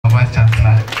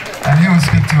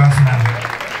to us now.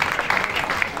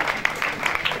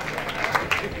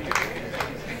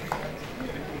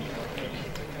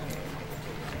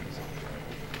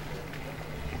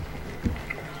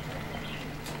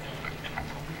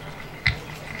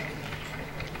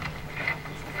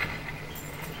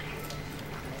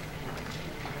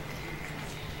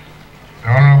 The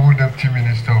Honorable Deputy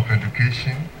Minister of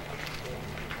Education,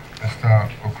 Mr.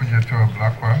 Otoo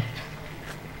Blakwa,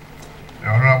 the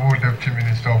Honorable Deputy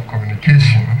Minister of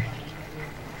Communication,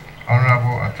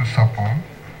 Honorable Otoo,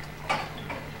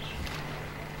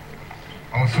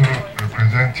 also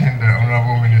representing the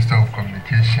Honorable Minister of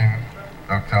Communication,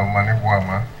 Dr. Mani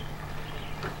Buama,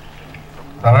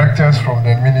 directors from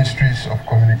the Ministries of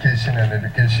Communication and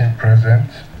Education present,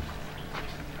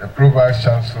 the Pro-Vice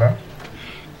Chancellor,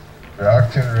 the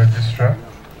Acting Registrar,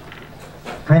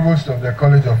 Provost of the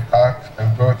College of Art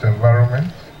and Built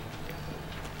Environment,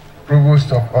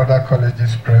 Provost of other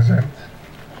colleges present,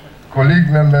 colleague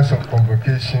members of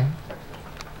convocation,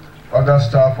 other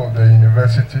staff of the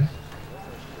university,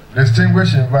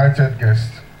 distinguished invited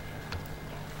guests,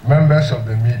 members of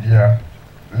the media,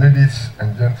 ladies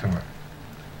and gentlemen.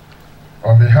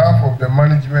 On behalf of the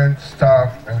management,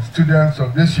 staff, and students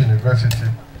of this university,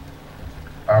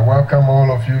 I welcome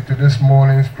all of you to this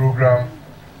morning's program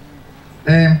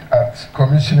aimed at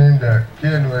commissioning the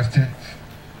KNUST-TEK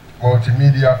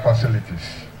multimedia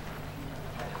facilities.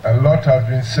 A lot has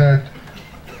been said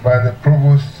by the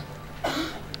provost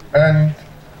and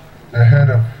the head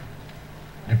of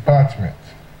department.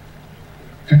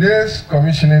 Today's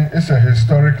commissioning is a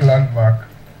historic landmark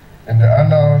in the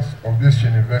annals of this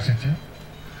university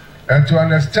and to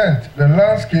an extent the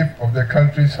landscape of the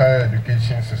country's higher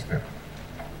education system.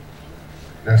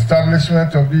 The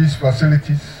establishment of these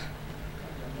facilities,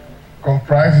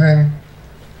 comprising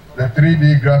the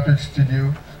 3D graphics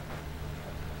studios,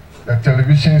 the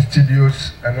television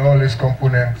studios and all its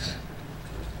components,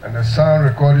 and the sound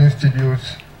recording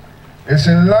studios, is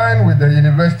in line with the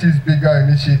university's bigger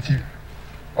initiative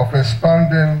of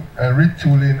expanding and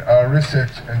retooling our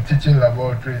research and teaching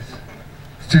laboratories,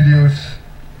 studios,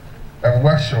 and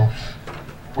workshops,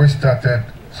 which started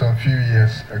some few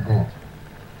years ago.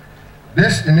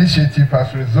 This initiative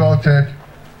has resulted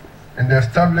in the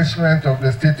establishment of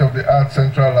the state-of-the-art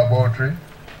Central Laboratory,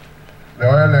 the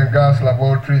Oil and Gas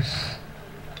Laboratories,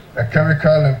 the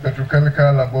Chemical and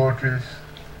Petrochemical Laboratories,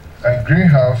 and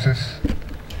greenhouses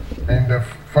in the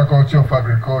Faculty of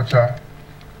Agriculture,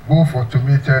 both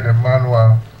automated and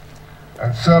manual,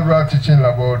 and several teaching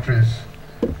laboratories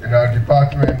in our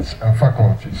departments and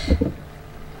faculties.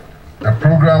 The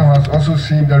program has also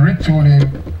seen the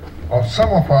retooling of some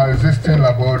of our existing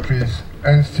laboratories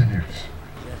and studios.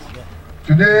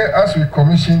 Today, as we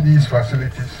commission these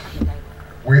facilities,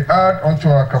 we add onto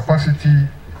our capacity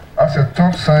as a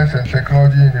top science and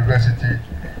technology university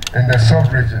in the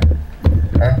sub-region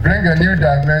and bring a new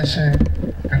dimension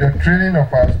to the training of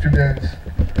our students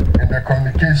in the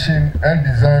communication and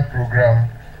design program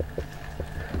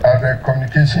at the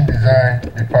Communication Design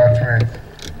Department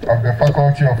of the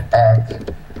Faculty of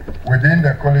Art within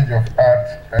the College of Art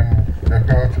and the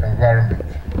Built Environment.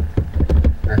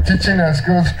 The teaching and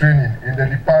skills training in the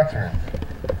department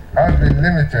has been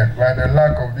limited by the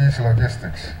lack of these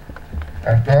logistics,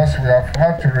 and thus we have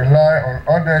had to rely on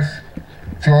others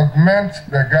to augment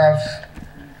the gaps,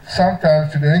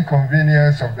 sometimes to the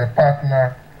inconvenience of the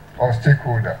partner or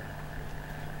stakeholder.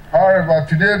 However,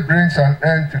 today brings an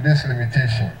end to this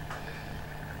limitation.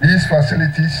 These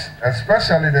facilities,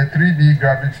 especially the 3D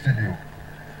graphic studio,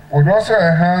 would also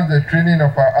enhance the training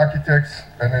of our architects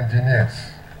and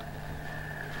engineers.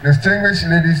 Distinguished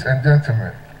ladies and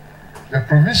gentlemen, the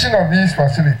provision of these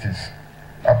facilities,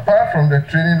 apart from the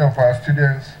training of our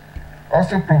students,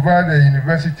 also provide the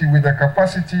university with the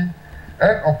capacity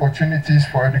and opportunities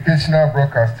for educational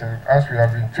broadcasting, as we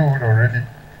have been told already,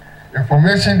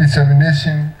 information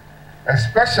dissemination,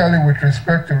 especially with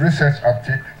respect to research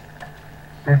uptake,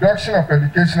 production of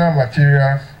educational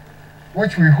materials,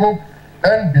 which we hope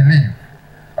and believe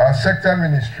our sector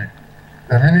ministry,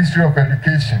 the Ministry of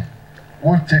Education,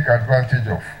 will take advantage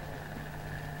of.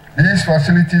 These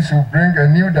facilities will bring a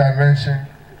new dimension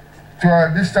to our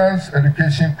distance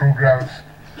education programs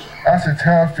as it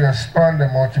helps to expand the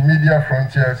multimedia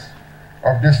frontiers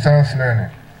of distance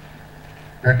learning.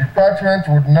 The department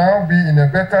would now be in a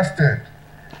better stead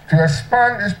to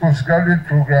expand its postgraduate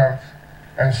programs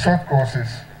and short courses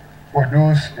for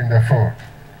those in the field.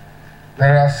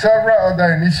 There are several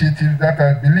other initiatives that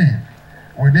I believe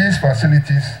with these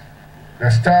facilities, the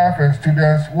staff and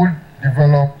students would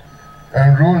develop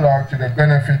and roll out to the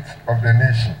benefit of the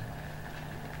nation.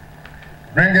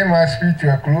 Bringing my speech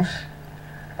to a close,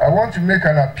 I want to make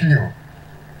an appeal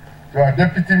to our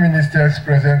deputy ministers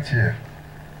present here,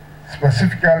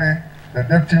 specifically the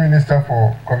Deputy Minister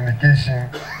for Communication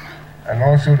and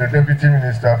also the Deputy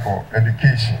Minister for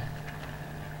Education,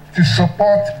 to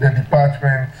support the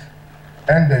department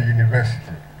and the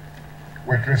university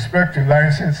with respect to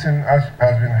licensing, as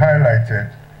has been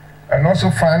highlighted, and also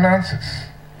finances.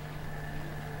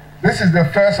 This is the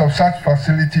first of such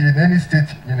facility in any state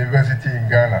university in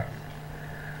Ghana,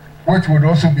 which would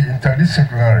also be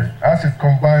interdisciplinary as it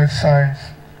combines science,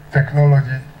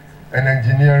 technology, and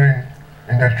engineering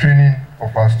in the training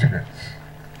of our students.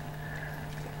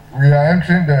 We are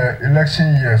entering the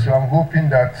election year, so I'm hoping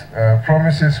that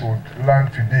promises would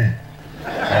land today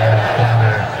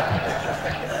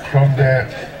from the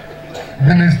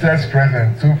ministers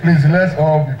present. So please, let's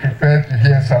all be prepared to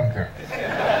hear something.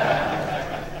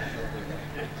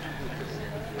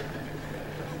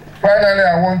 Finally,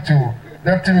 I want to,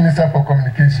 Deputy Minister for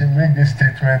Communication, make this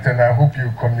statement, and I hope you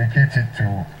communicate it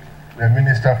to the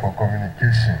Minister for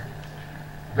Communication,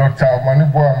 Dr.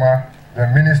 Omani Boama, the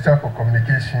Minister for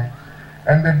Communication,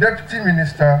 and the Deputy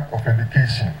Minister of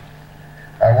Education.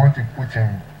 I want to put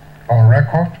him on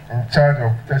record in charge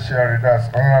of tertiary,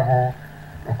 that's Honorable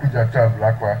Okudjata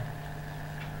Blakwa,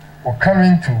 for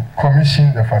coming to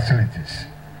commission the facilities.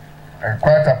 And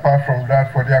quite apart from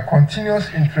that, for their continuous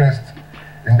interest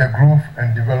in the growth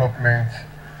and development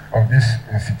of this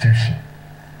institution.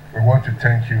 We want to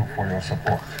thank you for your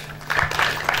support.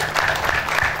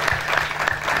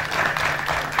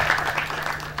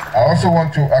 I also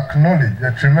want to acknowledge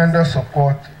the tremendous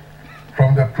support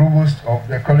from the Provost of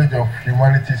the College of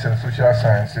Humanities and Social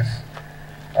Sciences,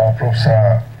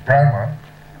 Professor Brahma.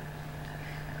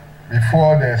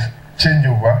 Before the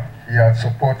changeover, he had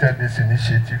supported this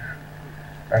initiative,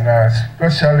 and I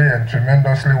especially and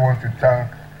tremendously want to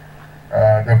thank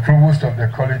the Provost of the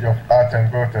College of Art and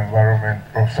Built Environment,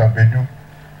 Professor Bedu,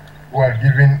 who are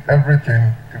giving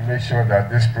everything to make sure that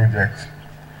this project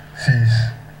sees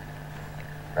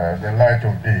the light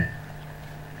of day.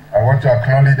 I want to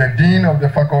acknowledge the Dean of the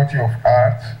Faculty of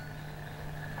Arts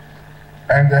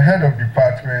and the Head of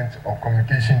Department of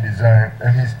Communication Design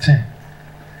and his team.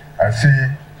 I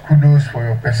say kudos for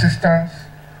your persistence,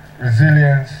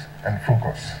 resilience, and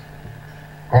focus.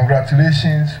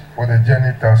 Congratulations for the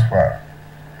journey thus far.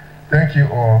 Thank you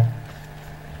all,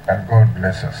 and God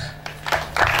bless us.